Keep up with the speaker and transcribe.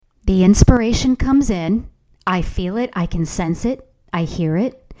The inspiration comes in. I feel it. I can sense it. I hear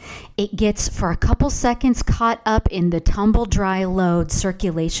it. It gets for a couple seconds caught up in the tumble, dry, load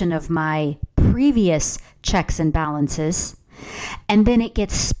circulation of my previous checks and balances. And then it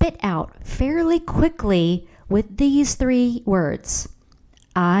gets spit out fairly quickly with these 3 words.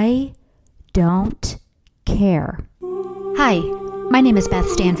 I don't care. Hi, my name is Beth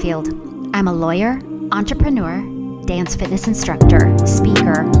Stanfield. I'm a lawyer, entrepreneur, dance fitness instructor,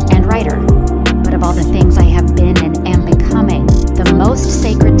 speaker, and writer. But of all the things I have been and am becoming, the most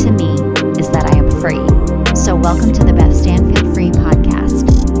sacred to me is that I am free. So welcome to the Beth Stanfield Free Podcast,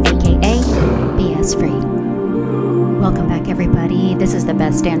 aka BS Free. Welcome back, everybody. This is the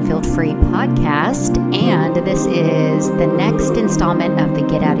Beth Stanfield Free Podcast, and this is the next installment of the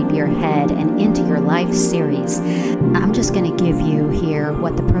Get Out of Your Head and Into Your Life series. I'm just going to give you here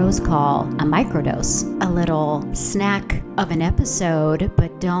what the pros call a microdose, a little snack of an episode,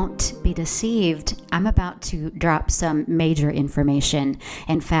 but don't be deceived. I'm about to drop some major information.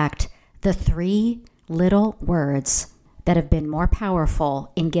 In fact, the 3 little words that have been more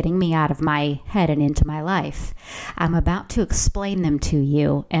powerful in getting me out of my head and into my life. I'm about to explain them to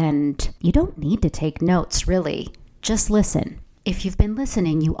you, and you don't need to take notes, really. Just listen. If you've been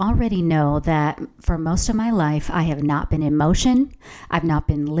listening, you already know that for most of my life, I have not been in motion. I've not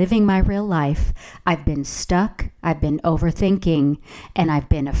been living my real life. I've been stuck. I've been overthinking, and I've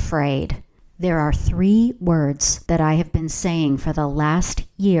been afraid. There are 3 words that I have been saying for the last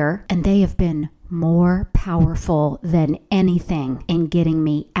year, and they have been more powerful than anything in getting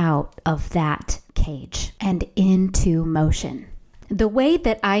me out of that cage and into motion. The way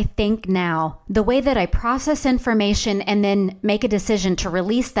that I think now, the way that I process information and then make a decision to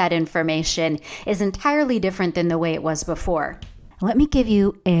release that information is entirely different than the way it was before. Let me give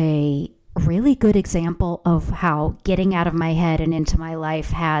you a really good example of how getting out of my head and into my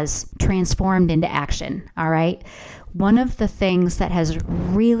life has transformed into action, all right? One of the things that has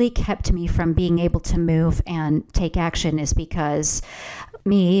really kept me from being able to move and take action is because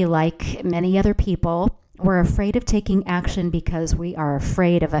me, like many other people, we're afraid of taking action because we are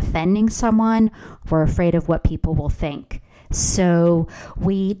afraid of offending someone. We're afraid of what people will think. So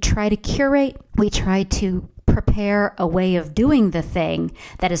we try to curate, we try to prepare a way of doing the thing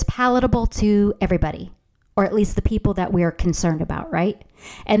that is palatable to everybody, or at least the people that we're concerned about, right?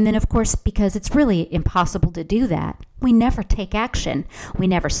 And then, of course, because it's really impossible to do that, we never take action. We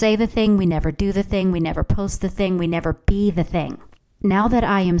never say the thing, we never do the thing, we never post the thing, we never be the thing. Now that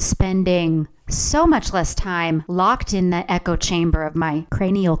I am spending so much less time locked in the echo chamber of my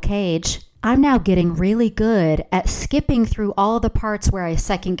cranial cage, I'm now getting really good at skipping through all the parts where I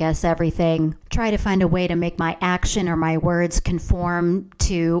second guess everything, try to find a way to make my action or my words conform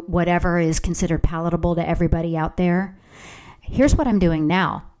to whatever is considered palatable to everybody out there. Here's what I'm doing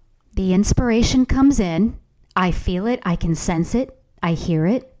now. The inspiration comes in. I feel it. I can sense it. I hear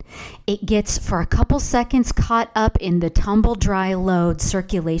it. It gets for a couple seconds caught up in the tumble, dry, load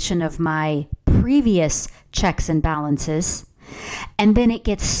circulation of my previous checks and balances. And then it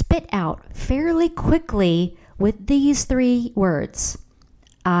gets spit out fairly quickly with these 3 words.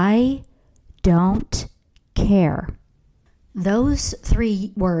 I don't care. Those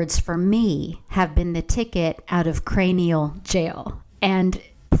 3 words for me have been the ticket out of cranial jail. And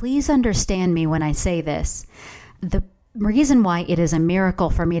please understand me when I say this. The reason why it is a miracle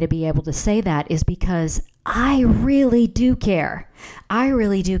for me to be able to say that is because I really do care. I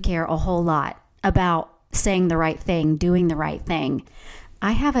really do care a whole lot about saying the right thing, doing the right thing.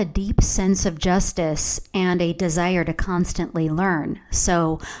 I have a deep sense of justice and a desire to constantly learn.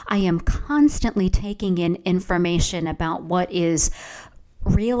 So I am constantly taking in information about what is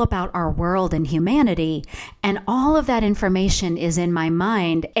real about our world and humanity. And all of that information is in my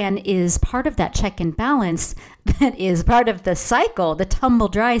mind and is part of that check and balance that is part of the cycle, the tumble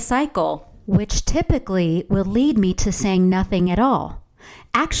dry cycle, which typically will lead me to saying nothing at all.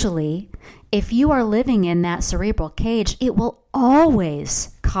 Actually, if you are living in that cerebral cage, it will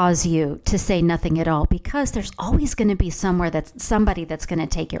always cause you to say nothing at all because there's always going to be somebody that's going to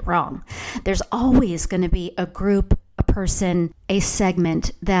take it wrong. There's always going to be a group, a person, a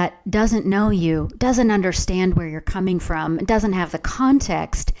segment that doesn't know you, doesn't understand where you're coming from, doesn't have the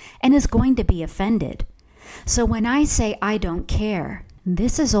context, and is going to be offended. So when I say I don't care,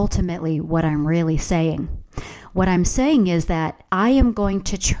 this is ultimately what I'm really saying. What I'm saying is that I am going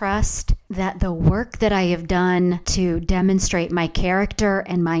to trust that the work that I have done to demonstrate my character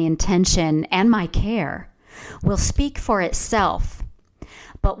and my intention and my care will speak for itself.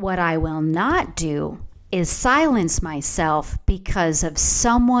 But what I will not do is silence myself because of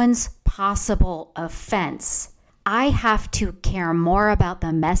someone's possible offense. I have to care more about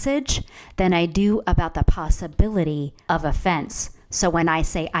the message than I do about the possibility of offense. So when I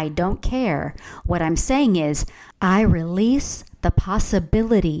say I don't care, what I'm saying is I release the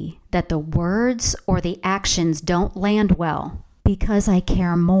possibility that the words or the actions don't land well because I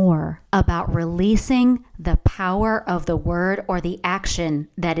care more about releasing the power of the word or the action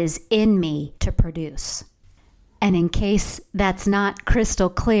that is in me to produce. And in case that's not crystal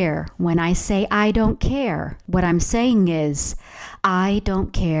clear, when I say I don't care, what I'm saying is I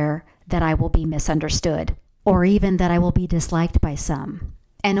don't care that I will be misunderstood or even that I will be disliked by some.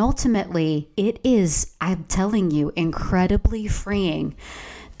 And ultimately, it is, I'm telling you, incredibly freeing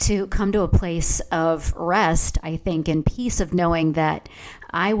to come to a place of rest, I think, and peace of knowing that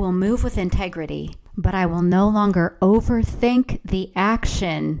I will move with integrity, but I will no longer overthink the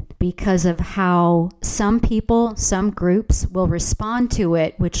action because of how some people, some groups will respond to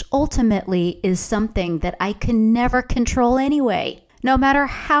it, which ultimately is something that I can never control anyway, no matter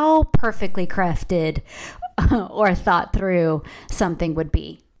how perfectly crafted or thought through something would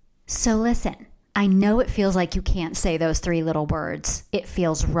be. So listen, I know it feels like you can't say those 3 little words. It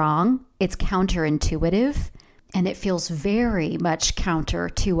feels wrong, it's counterintuitive, and it feels very much counter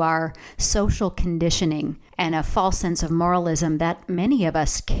to our social conditioning and a false sense of moralism that many of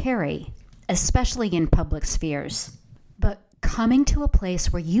us carry, especially in public spheres. But coming to a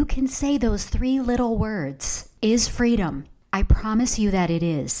place where you can say those 3 little words is freedom. I promise you that it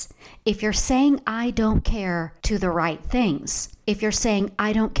is. If you're saying I don't care to the right things, if you're saying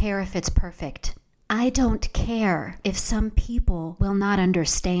I don't care if it's perfect, I don't care if some people will not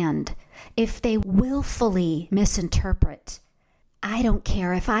understand, if they willfully misinterpret. I don't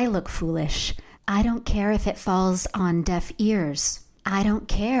care if I look foolish. I don't care if it falls on deaf ears. I don't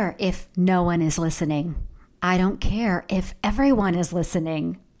care if no one is listening. I don't care if everyone is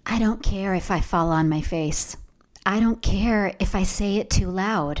listening. I don't care if I fall on my face. I don't care if I say it too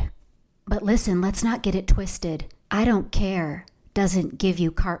loud. But listen, let's not get it twisted. I don't care doesn't give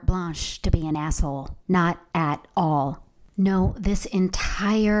you carte blanche to be an asshole. Not at all. No, this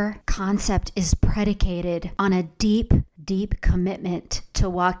entire concept is predicated on a deep, deep commitment to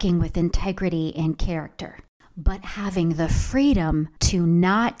walking with integrity and character, but having the freedom to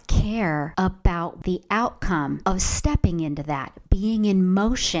not care about the outcome of stepping into that, being in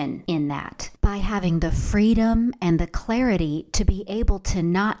motion in that, by having the freedom and the clarity to be able to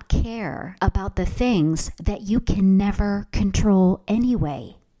not care about the things that you can never control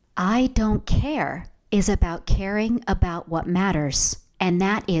anyway. I don't care is about caring about what matters, and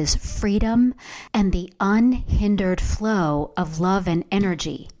that is freedom and the unhindered flow of love and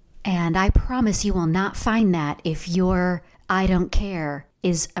energy. And I promise you will not find that if your I don't care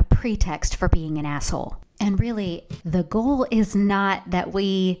is a pretext for being an asshole. And really, the goal is not that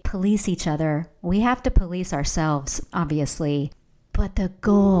we police each other. We have to police ourselves, obviously. But the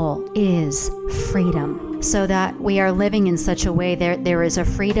goal is freedom, so that we are living in such a way that there is a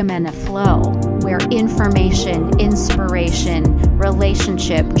freedom and a flow where information, inspiration,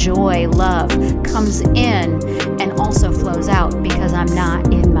 relationship, joy, love comes in and also flows out because I'm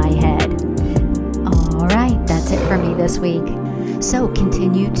not in my head. All right, that's it for me this week. So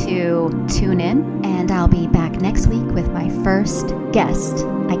continue to tune in, and I'll be back next week with my first guest.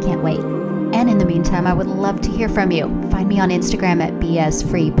 I can't wait. And in the meantime, I would love to hear from you. Find me on Instagram at BS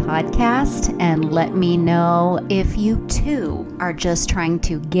Free Podcast and let me know if you too are just trying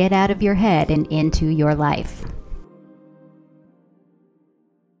to get out of your head and into your life.